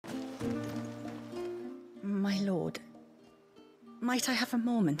lord, might I have a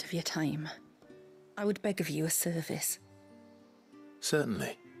moment of your time? I would beg of you a service.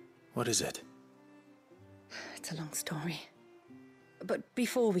 Certainly. What is it? It's a long story. But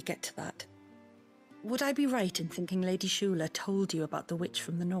before we get to that, would I be right in thinking Lady Shula told you about the witch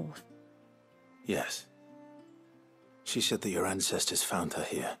from the north? Yes. She said that your ancestors found her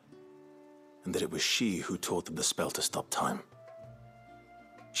here, and that it was she who taught them the spell to stop time.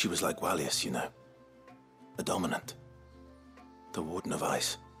 She was like Walius, you know. A dominant. The Warden of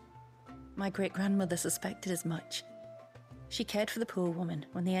Ice. My great-grandmother suspected as much. She cared for the poor woman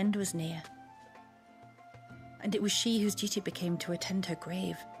when the end was near. And it was she whose duty it became to attend her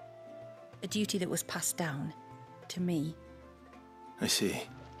grave. A duty that was passed down to me. I see.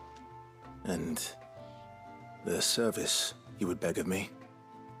 And the service you would beg of me?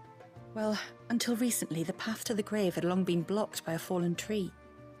 Well, until recently, the path to the grave had long been blocked by a fallen tree.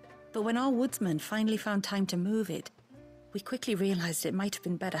 But when our woodsmen finally found time to move it, we quickly realized it might have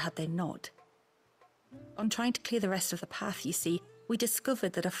been better had they not. On trying to clear the rest of the path, you see, we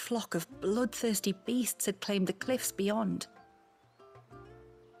discovered that a flock of bloodthirsty beasts had claimed the cliffs beyond.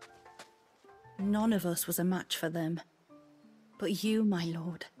 None of us was a match for them. But you, my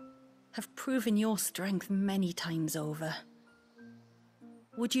lord, have proven your strength many times over.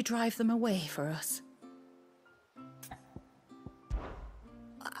 Would you drive them away for us?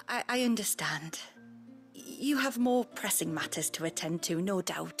 I understand. You have more pressing matters to attend to, no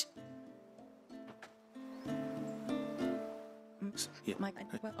doubt. Yeah.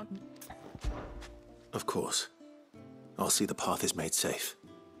 Of course. I'll see the path is made safe.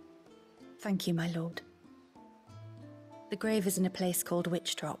 Thank you, my lord. The grave is in a place called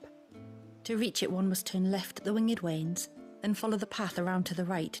Witchdrop. To reach it, one must turn left at the Winged Wains, then follow the path around to the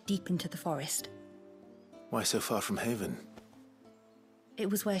right, deep into the forest. Why so far from Haven? It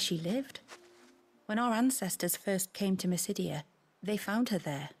was where she lived. When our ancestors first came to Mysidia, they found her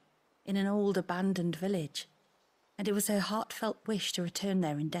there, in an old abandoned village, and it was her heartfelt wish to return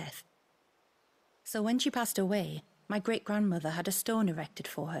there in death. So when she passed away, my great-grandmother had a stone erected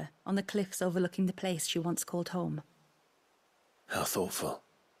for her on the cliffs overlooking the place she once called home. How thoughtful.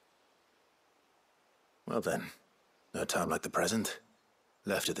 Well then, no time like the present.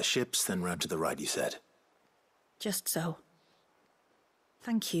 Left at the ships, then round to the right, you said. Just so.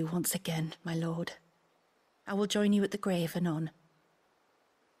 Thank you once again, my lord. I will join you at the grave anon.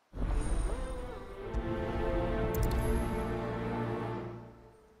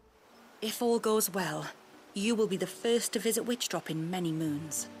 If all goes well, you will be the first to visit Witchdrop in many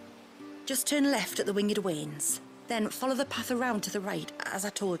moons. Just turn left at the Winged Wains, then follow the path around to the right, as I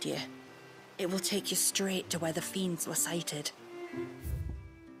told you. It will take you straight to where the fiends were sighted.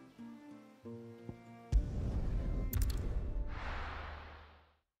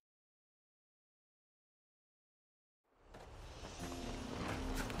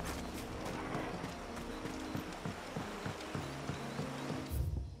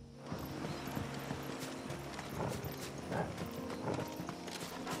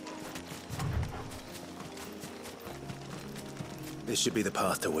 This should be the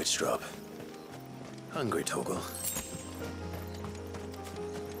path to Witchdrop. Hungry, Torgal?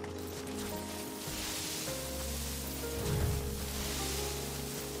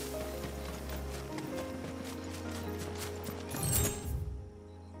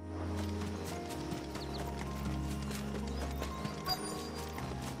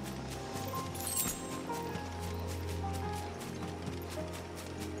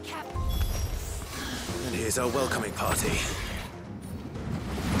 And here's our welcoming party.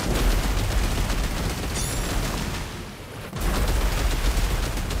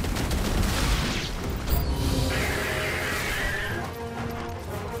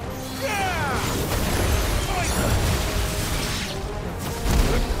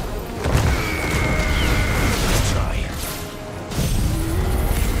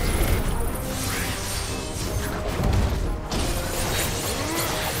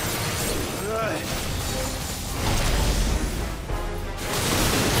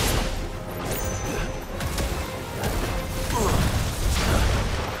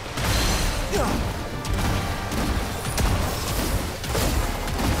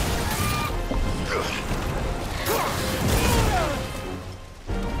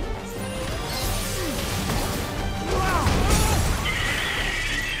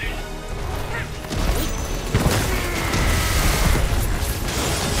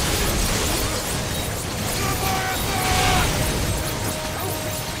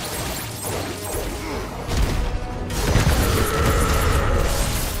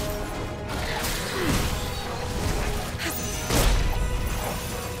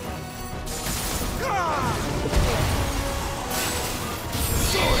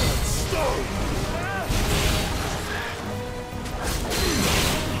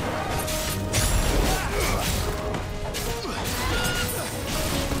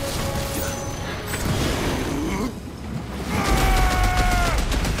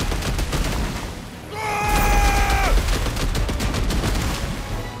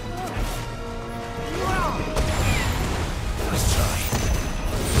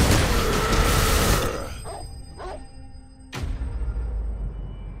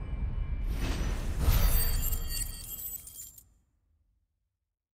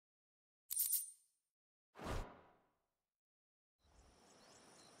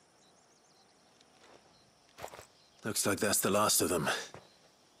 Looks like that's the last of them.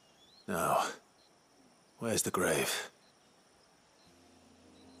 Now, where's the grave?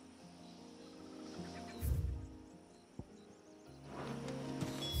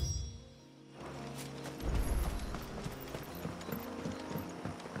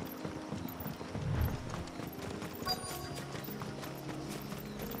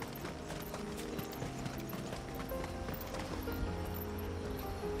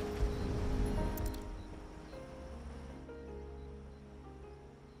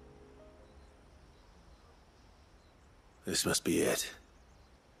 This must be it.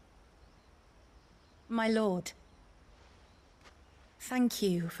 My lord, thank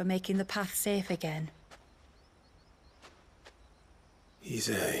you for making the path safe again.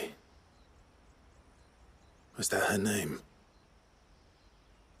 Ise. Was that her name?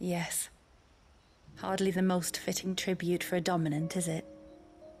 Yes. Hardly the most fitting tribute for a dominant, is it?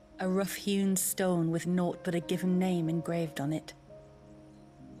 A rough-hewn stone with naught but a given name engraved on it.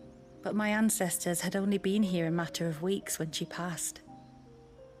 But my ancestors had only been here a matter of weeks when she passed.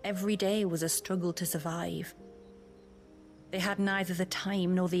 Every day was a struggle to survive. They had neither the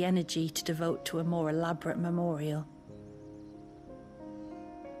time nor the energy to devote to a more elaborate memorial.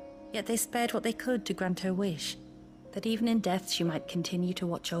 Yet they spared what they could to grant her wish, that even in death she might continue to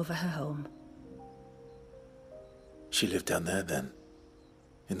watch over her home. She lived down there then?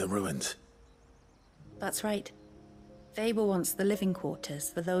 In the ruins? That's right. They were once the living quarters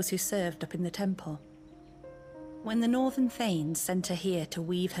for those who served up in the temple. When the Northern Thanes sent her here to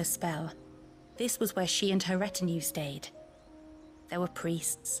weave her spell, this was where she and her retinue stayed. There were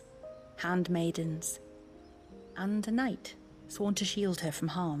priests, handmaidens, and a knight sworn to shield her from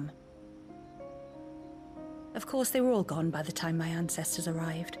harm. Of course, they were all gone by the time my ancestors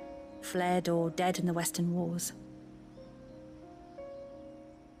arrived, fled or dead in the Western Wars.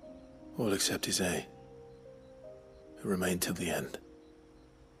 All except Ise, who remained till the end.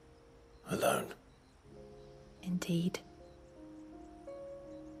 Alone. Indeed.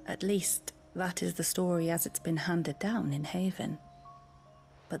 At least, that is the story as it's been handed down in Haven.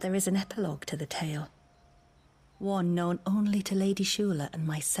 But there is an epilogue to the tale. One known only to Lady Shula and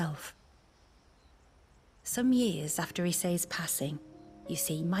myself. Some years after Ise's passing, you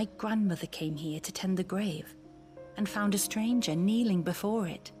see, my grandmother came here to tend the grave, and found a stranger kneeling before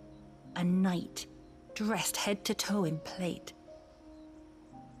it. A knight, dressed head to toe in plate.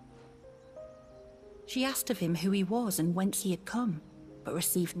 She asked of him who he was and whence he had come, but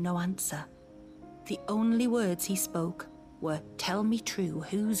received no answer. The only words he spoke were, "Tell me true,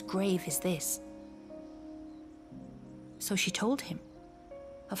 whose grave is this?" So she told him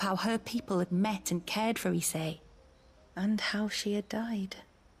of how her people had met and cared for Ise, and how she had died.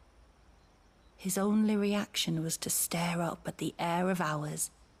 His only reaction was to stare up at the air of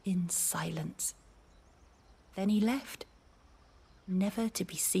hours in silence. Then he left, never to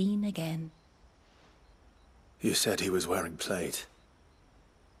be seen again. You said he was wearing plate.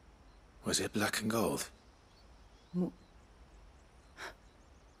 Was it black and gold? Do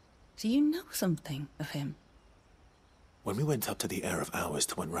you know something of him? When we went up to the Air of Hours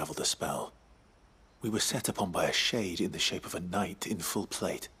to unravel the spell, we were set upon by a shade in the shape of a knight in full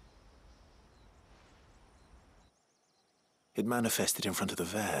plate. It manifested in front of the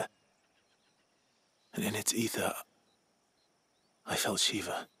Vair, and in its ether, I felt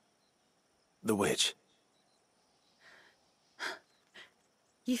Shiva, the witch.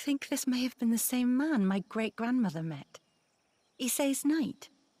 You think this may have been the same man my great-grandmother met? Ise's knight?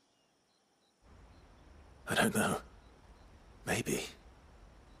 I don't know. Maybe.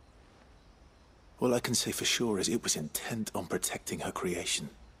 All I can say for sure is it was intent on protecting her creation.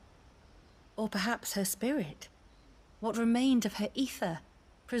 Or perhaps her spirit? What remained of her ether,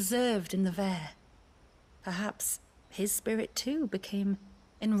 preserved in the Vair? Perhaps his spirit too became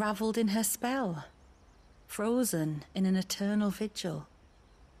enraveled in her spell, frozen in an eternal vigil.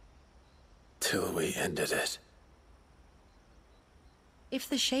 Till we ended it. If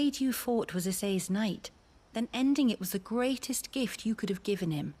the shade you fought was Ise's knight, then ending it was the greatest gift you could have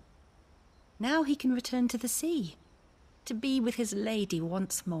given him. Now he can return to the sea, to be with his lady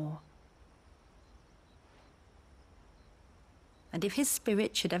once more. And if his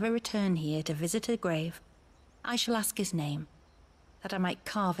spirit should ever return here to visit her grave, I shall ask his name, that I might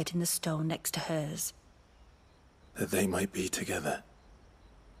carve it in the stone next to hers. That they might be together.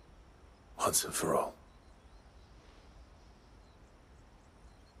 Once and for all.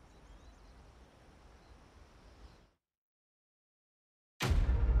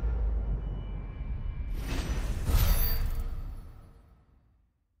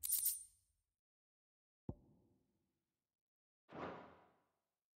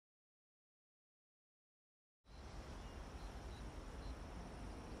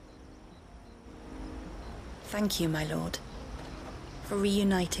 Thank you, my lord, for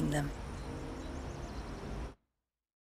reuniting them.